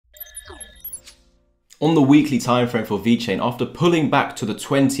On the weekly time frame for Vechain, after pulling back to the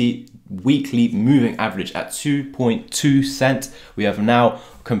 20 weekly moving average at 2.2 cents, we have now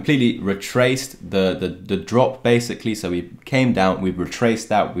completely retraced the drop basically. So we came down, we've retraced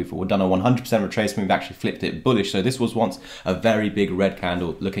that, we've done a 100% retracement, we've actually flipped it bullish. So this was once a very big red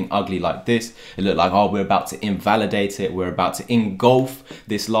candle looking ugly like this. It looked like, oh, we're about to invalidate it, we're about to engulf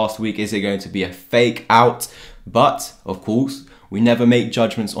this last week. Is it going to be a fake out? But of course, we never make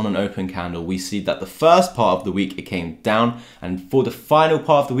judgments on an open candle. We see that the first part of the week it came down, and for the final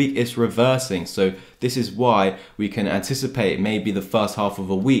part of the week it's reversing. So this is why we can anticipate maybe the first half of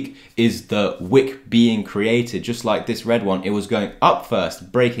a week is the wick being created. Just like this red one, it was going up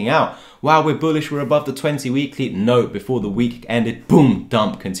first, breaking out. Wow, we're bullish, we're above the 20 weekly. No, before the week ended, boom,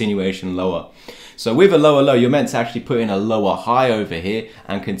 dump, continuation lower. So with a lower low, you're meant to actually put in a lower high over here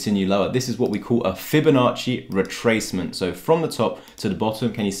and continue lower. This is what we call a Fibonacci retracement. So from the top to the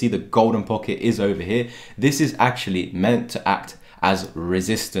bottom, can you see the golden pocket is over here? This is actually meant to act as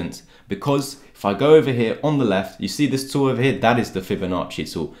resistance, because if I go over here on the left, you see this tool over here, that is the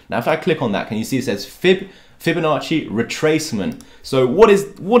Fibonacci tool. Now if I click on that, can you see it says Fibonacci retracement. So what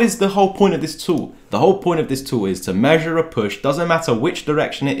is the whole point of this tool? The whole point of this tool is to measure a push, doesn't matter which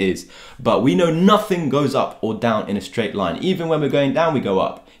direction it is, but we know nothing goes up or down in a straight line. Even when we're going down, we go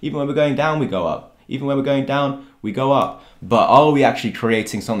up. Even when we're going down, we go up. Even when we're going down, we go up. But are we actually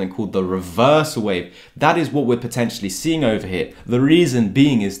creating something called the reversal wave? That is what we're potentially seeing over here. The reason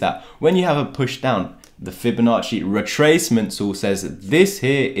being is that when you have a push down, the Fibonacci retracement tool says that this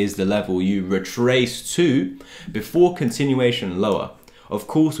here is the level you retrace to before continuation lower. Of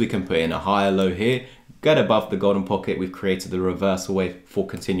course, we can put in a higher low here, get above the golden pocket. We've created the reversal wave for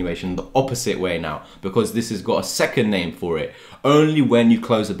continuation the opposite way now, because this has got a second name for it. Only when you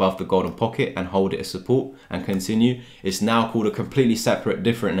close above the golden pocket and hold it as support and continue, it's now called a completely separate,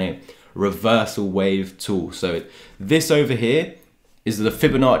 different name, reversal wave tool. So this over here is the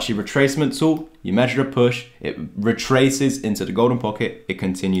Fibonacci retracement tool. You measure a push, it retraces into the golden pocket, it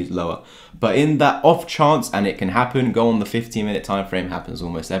continues lower. But in that off chance, and it can happen, go on the 15-minute time frame, happens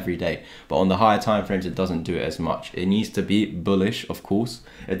almost every day. But on the higher time frames, it doesn't do it as much. It needs to be bullish, of course.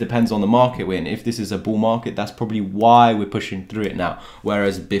 It depends on the market we're in. If this is a bull market, that's probably why we're pushing through it now.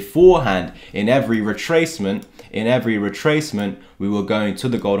 Whereas beforehand, in every retracement, we were going to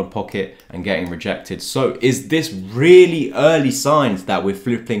the golden pocket and getting rejected. So is this really early signs that we're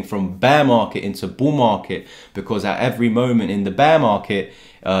flipping from bear market into bull market? Because at every moment in the bear market,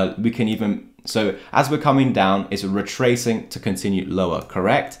 we can even, so as we're coming down, it's retracing to continue lower,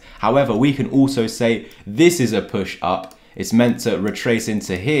 correct? However, we can also say this is a push up. It's meant to retrace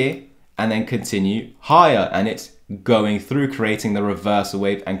into here and then continue higher, and it's going through, creating the reversal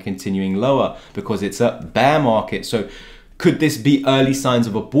wave and continuing lower because it's a bear market. So could this be early signs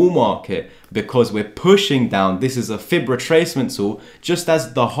of a bull market? Because we're pushing down. This is a fib retracement tool. Just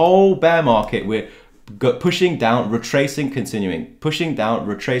as the whole bear market, we're pushing down, retracing, continuing, pushing down,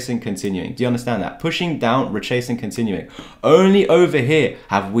 retracing, continuing. Do you understand that? Pushing down, retracing, continuing. Only over here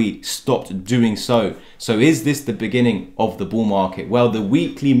have we stopped doing so. So is this the beginning of the bull market? Well, the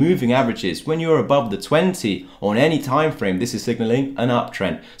weekly moving averages, when you're above the 20 on any time frame, this is signaling an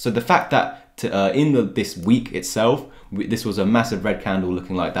uptrend. So the fact that this week itself, this was a massive red candle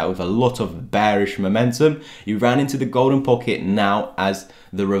looking like that with a lot of bearish momentum. You ran into the golden pocket now as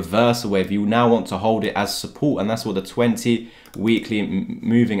the reversal wave. You now want to hold it as support, and that's what the 20 weekly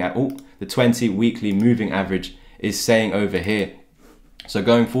moving average is saying over here. So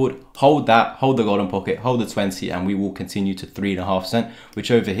going forward, hold that, hold the golden pocket, hold the 20, and we will continue to 3.5 cents, which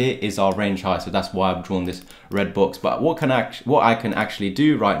over here is our range high. So that's why I've drawn this red box. But what I can actually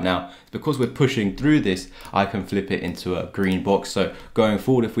do right now is, because we're pushing through this, I can flip it into a green box. So going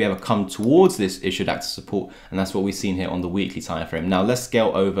forward, if we ever come towards this, it should act as support, and that's what we've seen here on the weekly time frame. Now let's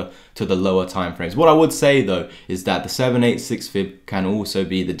scale over to the lower time frames. What I would say though is that the 786 fib can also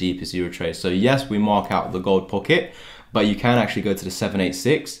be the deepest you retrace. So yes, we mark out the gold pocket, but you can actually go to the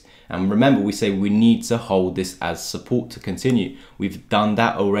 786. And remember, we say we need to hold this as support to continue. We've done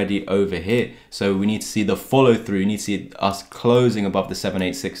that already over here. So we need to see the follow through. You need to see us closing above the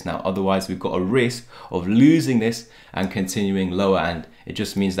 786 now. Otherwise, we've got a risk of losing this and continuing lower. And it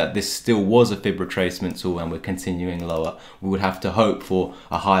just means that this still was a fib retracement tool and we're continuing lower. We would have to hope for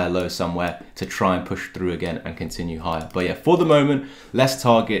a higher low somewhere to try and push through again and continue higher. But yeah, for the moment, let's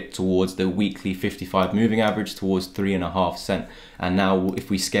target towards the weekly 55 moving average, towards 3.5 cents. And now if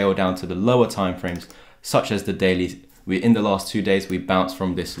we scale down to the lower time frames, such as the daily, in the last 2 days, we bounced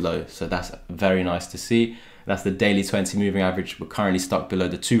from this low. So that's very nice to see. That's the daily 20 moving average. We're currently stuck below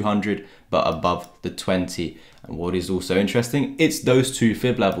the 200, but above the 20. And what is also interesting, it's those two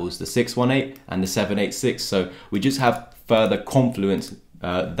fib levels, the 618 and the 786. So we just have further confluence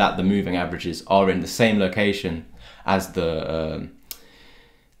that the moving averages are in the same location as the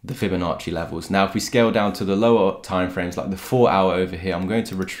Fibonacci levels. Now, if we scale down to the lower time frames, like the 4 hour over here, I'm going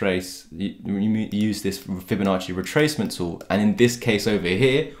to use this Fibonacci retracement tool. And in this case over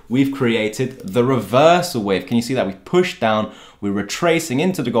here, we've created the reversal wave. Can you see that? We've pushed down, we're retracing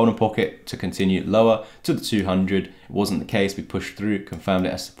into the golden pocket to continue lower to the 200. It wasn't the case. We pushed through, confirmed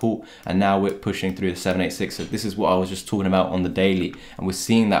it as support, and now we're pushing through the 786. So this is what I was just talking about on the daily, and we're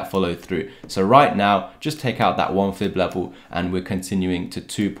seeing that follow through. So right now, just take out that one fib level, and we're continuing to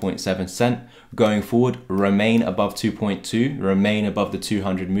 2.7 cent. Going forward, remain above 2.2, remain above the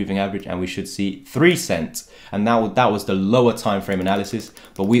 200 moving average, and we should see 3 cents. And now that was the lower time frame analysis,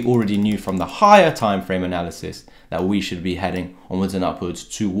 but we already knew from the higher time frame analysis that we should be heading onwards and upwards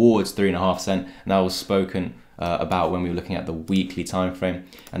towards 3.5 cent. And that was spoken about when we were looking at the weekly time frame,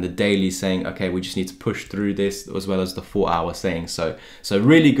 and the daily saying, okay, we just need to push through this, as well as the 4 hour saying so. So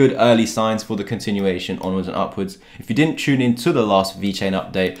really good early signs for the continuation onwards and upwards. If you didn't tune in to the last Vechain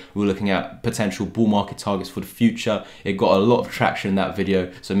update, we were looking at potential bull market targets for the future. It got a lot of traction in that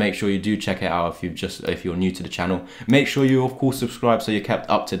video, so make sure you do check it out if you're new to the channel. Make sure you of course subscribe so you're kept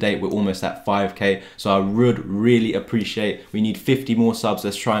up to date. We're almost at 5k, so I would really appreciate, we need 50 more subs.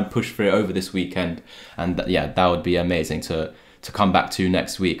 Let's try and push for it over this weekend, and yeah, that would be amazing to come back to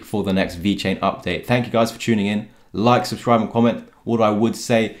next week for the next Vechain update. Thank you guys for tuning in. Like, subscribe and comment. What I would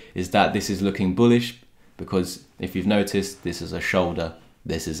say is that this is looking bullish, because if you've noticed, this is a shoulder,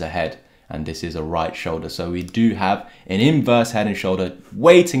 this is a head, and this is a right shoulder. So we do have an inverse head and shoulder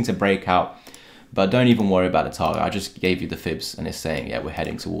waiting to break out. But don't even worry about the target. I just gave you the fibs, and it's saying, yeah, we're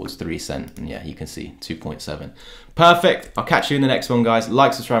heading towards 3 cent. And yeah, you can see 2.7. Perfect. I'll catch you in the next one, guys.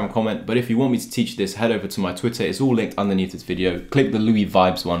 Like, subscribe, and comment. But if you want me to teach this, head over to my Twitter. It's all linked underneath this video. Click the Louis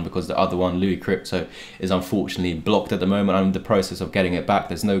Vibes one, because the other one, Louis Crypto, is unfortunately blocked at the moment. I'm in the process of getting it back.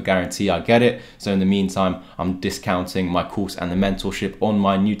 There's no guarantee I get it. So in the meantime, I'm discounting my course and the mentorship on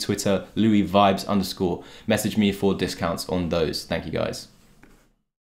my new Twitter, Louis Vibes _. Message me for discounts on those. Thank you, guys.